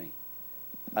lives in me.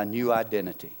 A new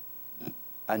identity.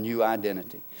 A new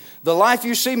identity. The life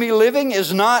you see me living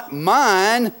is not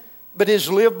mine, but is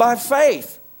lived by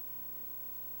faith.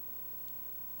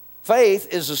 Faith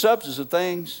is the substance of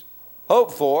things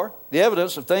hoped for, the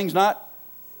evidence of things not.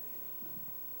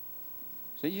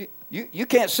 See, you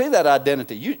can't see that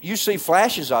identity. You see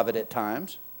flashes of it at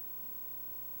times.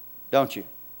 Don't you?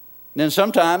 And then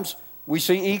sometimes we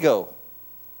see ego.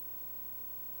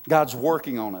 God's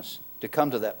working on us to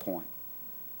come to that point.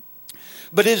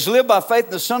 But it is lived by faith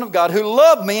in the Son of God who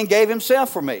loved me and gave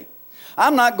Himself for me.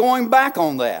 I'm not going back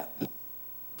on that.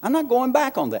 I'm not going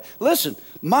back on that. Listen,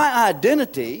 my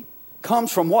identity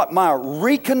comes from what? My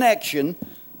reconnection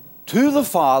to the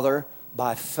Father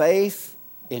by faith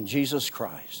in Jesus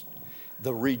Christ.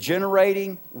 The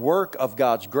regenerating work of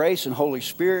God's grace and Holy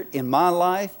Spirit in my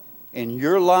life, in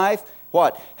your life,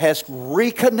 what? Has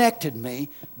reconnected me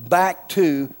back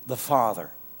to the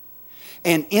Father.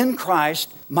 And in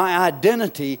Christ, my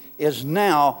identity is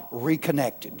now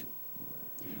reconnected.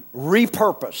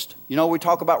 Repurposed. You know, we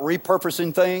talk about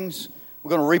repurposing things.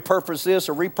 We're going to repurpose this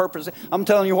or repurpose it. I'm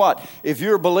telling you what, if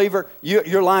you're a believer,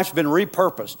 your life's been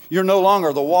repurposed. You're no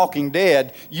longer the walking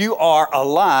dead. You are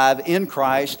alive in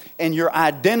Christ, and your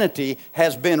identity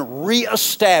has been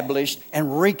reestablished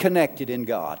and reconnected in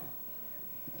God.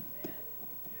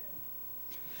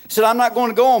 He said, I'm not going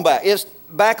to go on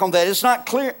back on that. It's not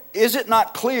clear. Is it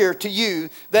not clear to you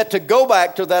that to go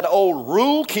back to that old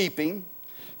rule-keeping,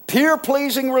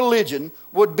 peer-pleasing religion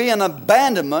would be an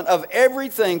abandonment of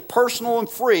everything personal and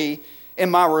free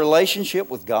in my relationship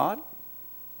with God?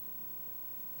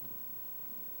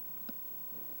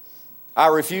 I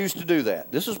refuse to do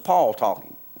that. This is Paul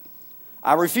talking.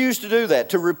 I refuse to do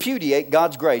that, to repudiate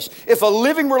God's grace. If a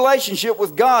living relationship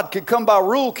with God could come by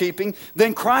rule keeping,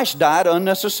 then Christ died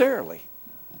unnecessarily.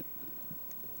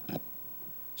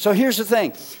 So here's the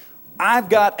thing. I've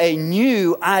got a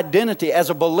new identity as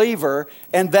a believer,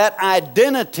 and that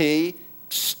identity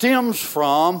stems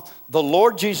from the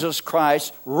Lord Jesus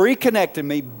Christ reconnecting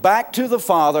me back to the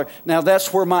Father. Now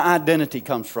that's where my identity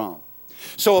comes from.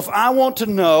 So if I want to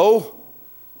know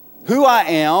who I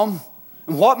am,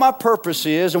 and what my purpose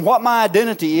is, and what my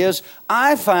identity is,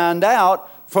 I find out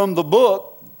from the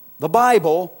book, the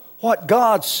Bible, what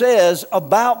God says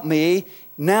about me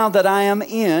now that I am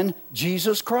in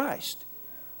Jesus Christ.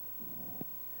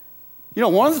 You know,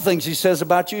 one of the things He says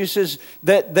about you, He says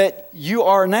that you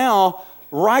are now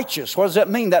righteous. What does that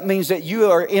mean? That means that you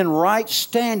are in right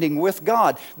standing with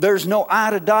God. There's no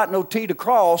I to dot, no T to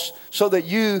cross, so that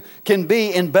you can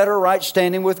be in better right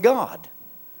standing with God.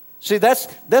 See, that's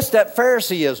that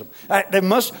Phariseeism.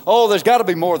 There's got to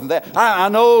be more than that. I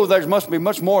know there must be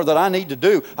much more that I need to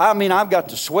do. I mean, I've got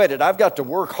to sweat it. I've got to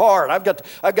work hard. I've got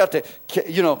to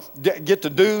get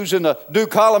the do's in the do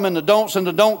column and the don'ts in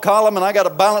the don't column, and I got to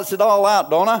balance it all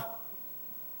out, don't I?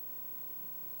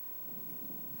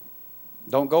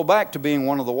 Don't go back to being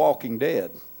one of the walking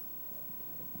dead.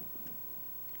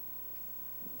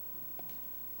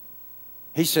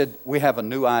 He said we have a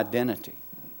new identity.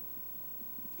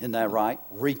 Isn't that right?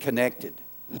 Reconnected,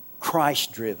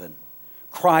 Christ-driven,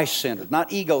 Christ-centered,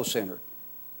 not ego-centered.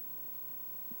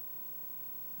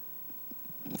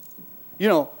 You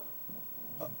know,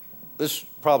 this is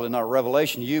probably not a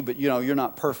revelation to you, but you're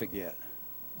not perfect yet.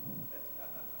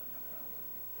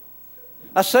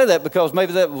 I say that because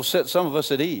maybe that will set some of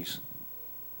us at ease.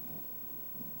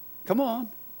 Come on.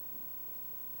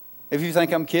 If you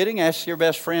think I'm kidding, ask your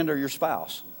best friend or your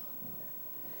spouse.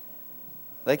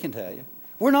 They can tell you.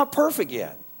 We're not perfect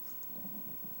yet.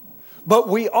 But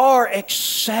we are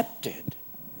accepted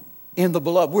in the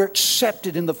beloved. We're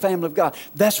accepted in the family of God.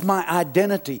 That's my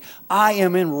identity. I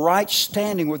am in right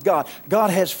standing with God.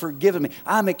 God has forgiven me.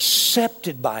 I'm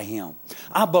accepted by Him.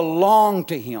 I belong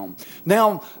to Him.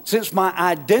 Now, since my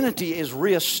identity is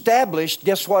reestablished,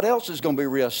 guess what else is going to be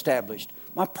reestablished?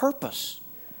 My purpose.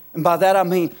 And by that I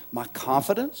mean my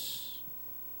confidence.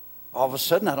 All of a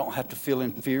sudden I don't have to feel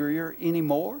inferior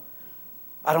anymore.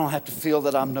 I don't have to feel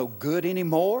that I'm no good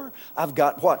anymore. I've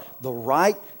got what? The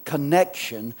right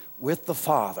connection with the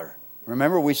Father.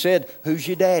 Remember we said, who's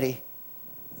your daddy?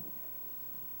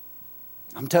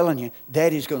 I'm telling you,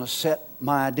 Daddy's going to set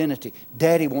my identity.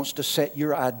 Daddy wants to set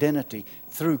your identity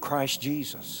through Christ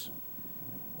Jesus.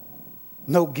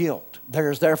 No guilt.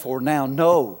 There is therefore now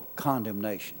no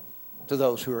condemnation to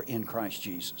those who are in Christ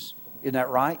Jesus. Isn't that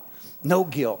right? No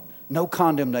guilt, no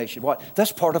condemnation. What?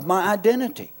 That's part of my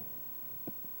identity.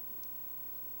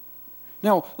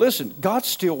 Now, listen, God's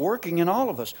still working in all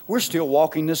of us. We're still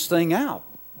walking this thing out.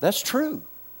 That's true.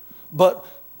 But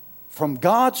from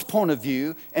God's point of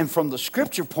view and from the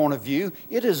Scripture point of view,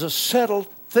 it is a settled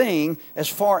thing as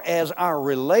far as our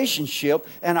relationship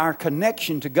and our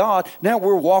connection to God. Now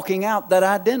we're walking out that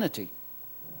identity,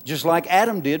 just like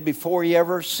Adam did before he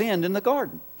ever sinned in the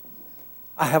garden.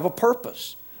 I have a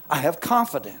purpose. I have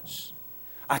confidence.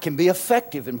 I can be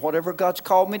effective in whatever God's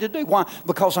called me to do. Why?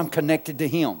 Because I'm connected to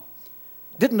Him.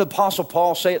 Didn't the Apostle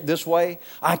Paul say it this way?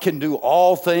 I can do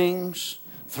all things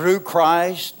through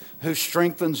Christ who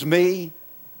strengthens me.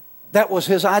 That was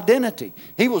his identity.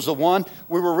 He was the one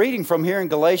we were reading from here in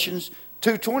Galatians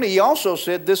 2:20. He also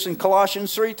said this in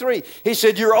Colossians 3:3. He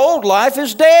said, your old life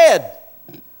is dead.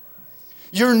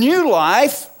 Your new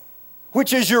life,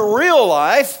 which is your real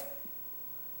life.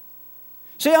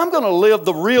 See, I'm going to live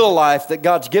the real life that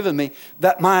God's given me,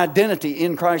 that my identity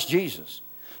in Christ Jesus.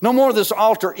 No more of this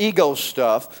alter ego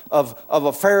stuff of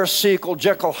a Pharisaical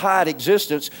Jekyll Hyde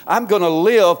existence. I'm going to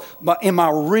live in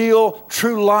my real,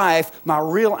 true life, my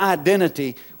real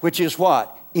identity, which is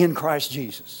what? In Christ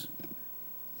Jesus.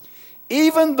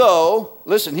 Even though,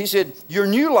 listen, he said, your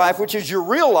new life, which is your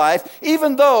real life,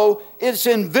 even though it's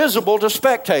invisible to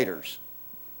spectators.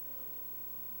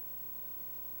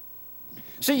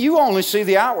 See, you only see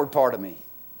the outward part of me.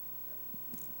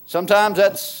 Sometimes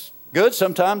that's good,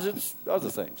 sometimes it's other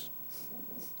things.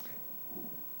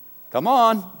 Come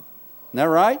on. Isn't that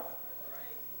right?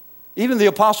 Even the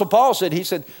Apostle Paul said, he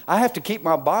said, I have to keep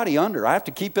my body under. I have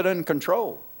to keep it in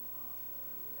control.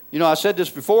 You know, I said this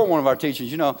before in one of our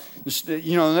teachings. You know,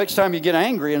 the next time you get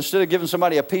angry, instead of giving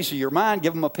somebody a piece of your mind,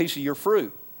 give them a piece of your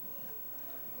fruit.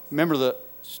 Remember the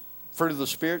fruit of the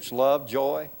Spirit's love,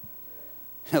 joy,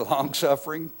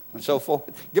 long-suffering, and so forth.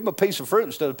 Give them a piece of fruit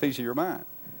instead of a piece of your mind.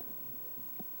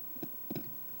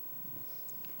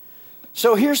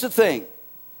 So here's the thing.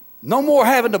 No more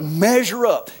having to measure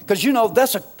up. Because,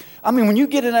 when you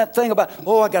get in that thing about,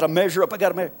 I got to measure up,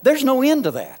 there's no end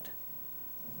to that.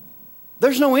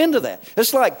 There's no end to that.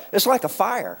 It's like a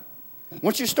fire.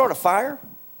 Once you start a fire,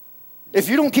 if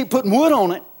you don't keep putting wood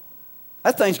on it,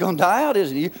 that thing's going to die out,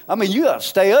 isn't it? You got to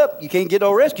stay up. You can't get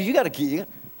no rest because you got to keep.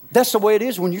 That's the way it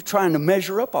is when you're trying to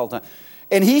measure up all the time.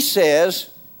 And he says,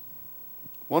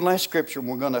 one last scripture, and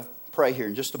we're going to pray here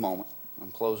in just a moment.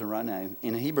 I'm closing right now.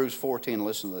 In Hebrews 4:10,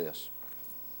 listen to this.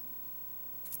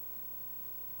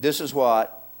 This is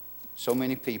what so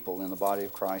many people in the body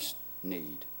of Christ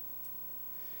need.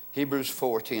 Hebrews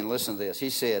 4:10, listen to this. He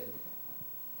said,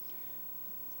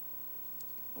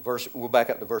 we'll back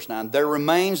up to verse 9. There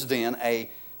remains then a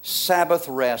Sabbath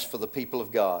rest for the people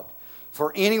of God.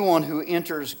 For anyone who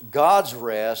enters God's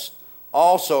rest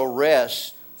also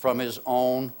rests from his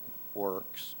own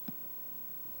works.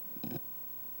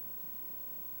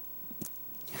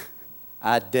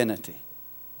 Identity.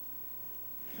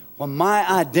 When my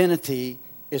identity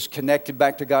is connected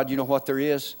back to God, you know what there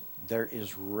is? There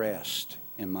is rest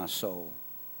in my soul.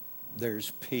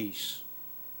 There's peace.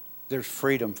 There's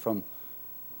freedom from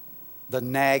the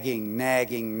nagging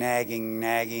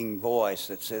voice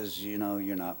that says, you're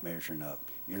not measuring up.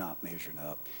 You're not measuring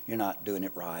up. You're not doing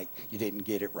it right. You didn't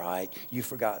get it right. You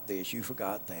forgot this. You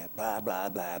forgot that. Blah, blah,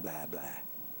 blah, blah, blah.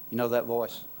 You know that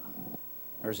voice?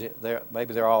 Or is it there?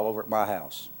 Maybe they're all over at my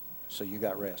house. So you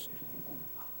got rest.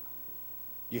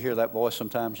 You hear that voice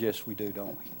sometimes? Yes, we do,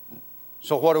 don't we?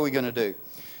 So what are we going to do?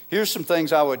 Here's some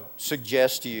things I would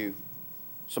suggest to you,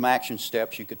 some action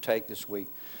steps you could take this week.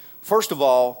 First of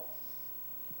all,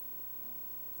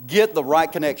 get the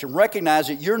right connection. Recognize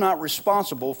that you're not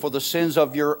responsible for the sins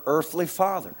of your earthly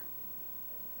father.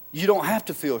 You don't have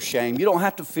to feel shame. You don't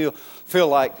have to feel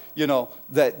like,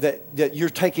 that you're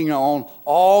taking on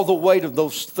all the weight of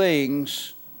those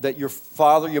things that your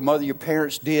father, your mother, your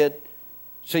parents did.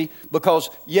 See, because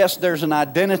yes, there's an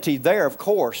identity there, of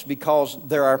course, because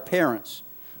they're our parents.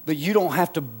 But you don't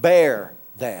have to bear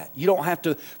that. You don't have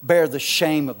to bear the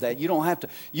shame of that. You don't have to,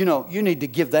 you need to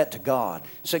give that to God.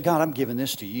 Say, God, I'm giving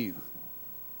this to you.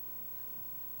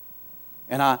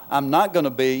 And I'm not going to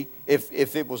be,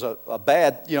 if it was a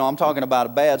bad, I'm talking about a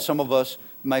bad, some of us,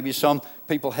 maybe some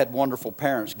people had wonderful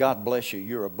parents. God bless you.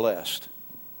 You're blessed.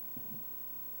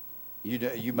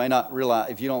 You may not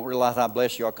realize, if you don't realize I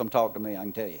bless you, I'll come talk to me. I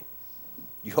can tell you.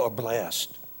 You are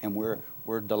blessed. And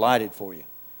we're delighted for you.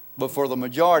 But for the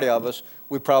majority of us,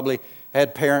 we probably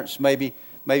had parents, maybe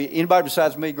anybody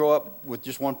besides me grow up with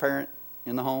just one parent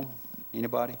in the home?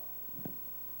 Anybody?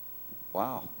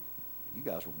 Wow. You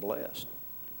guys were blessed.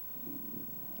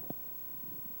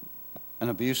 An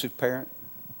abusive parent?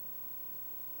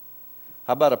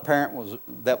 How about a parent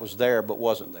that was there but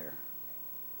wasn't there?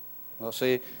 Well,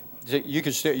 see, you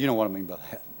can still, you know what I mean by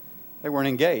that. They weren't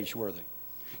engaged, were they?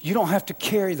 You don't have to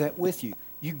carry that with you.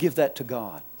 You give that to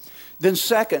God. Then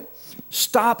second,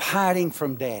 stop hiding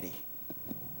from Daddy.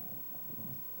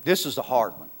 This is the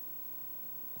hard one.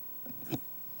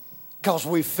 Because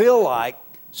we feel like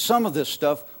some of this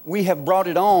stuff, we have brought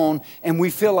it on, and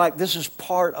we feel like this is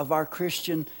part of our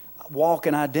Christian walk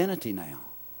and identity now.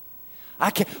 I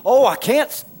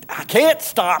can't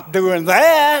stop doing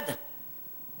that.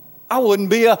 I would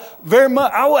be a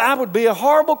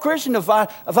horrible Christian if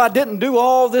I didn't do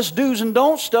all this do's and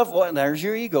don'ts stuff. Well, there's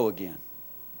your ego again.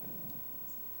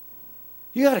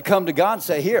 You got to come to God and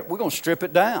say, here, we're going to strip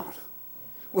it down.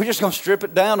 We're just going to strip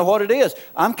it down to what it is.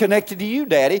 I'm connected to you,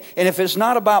 Daddy. And if it's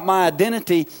not about my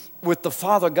identity with the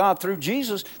Father God through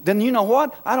Jesus, then you know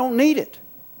what? I don't need it.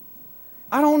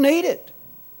 I don't need it.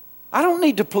 I don't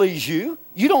need to please you.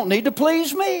 You don't need to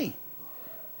please me.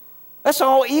 That's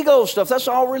all ego stuff.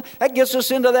 That gets us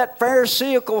into that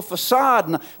Pharisaical facade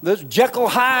and this Jekyll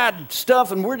Hyde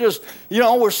stuff. And we're just,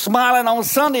 we're smiling on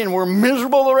Sunday and we're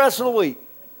miserable the rest of the week.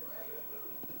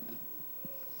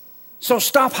 So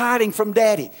stop hiding from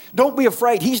Daddy. Don't be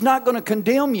afraid. He's not going to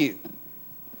condemn you.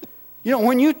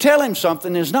 When you tell him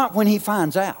something, it's not when he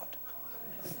finds out.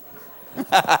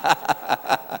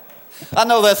 I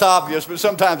know that's obvious, but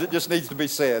sometimes it just needs to be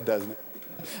said, doesn't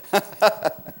it?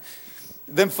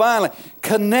 Then finally,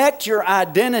 connect your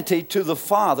identity to the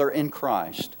Father in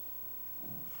Christ.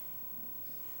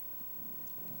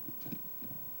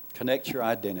 Connect your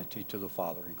identity to the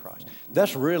Father in Christ.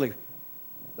 That's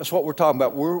what we're talking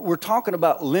about. We're talking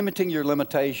about limiting your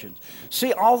limitations.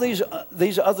 See, all these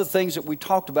other things that we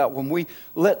talked about, when we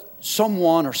let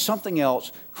someone or something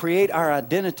else create our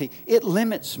identity, it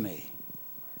limits me.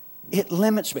 It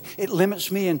limits me. It limits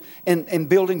me in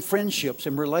building friendships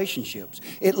and relationships.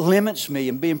 It limits me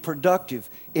in being productive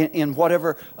in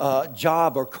whatever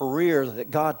job or career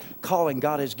that God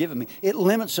has given me. It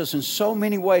limits us in so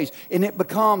many ways. And it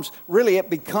becomes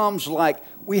like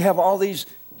we have all these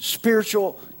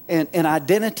spiritual and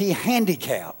identity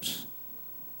handicaps.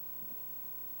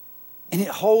 And it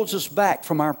holds us back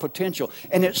from our potential.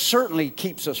 And it certainly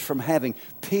keeps us from having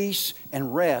peace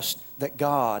and rest that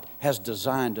God has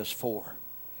designed us for.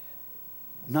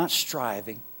 Not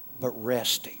striving, but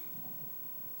resting.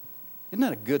 Isn't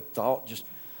that a good thought? Just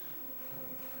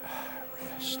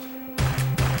rest.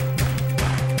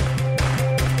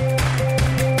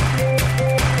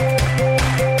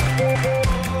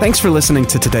 Thanks for listening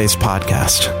to today's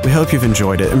podcast. We hope you've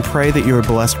enjoyed it and pray that you are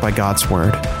blessed by God's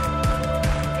Word.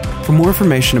 For more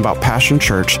information about Passion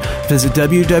Church, visit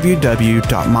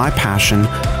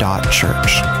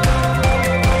www.mypassion.church.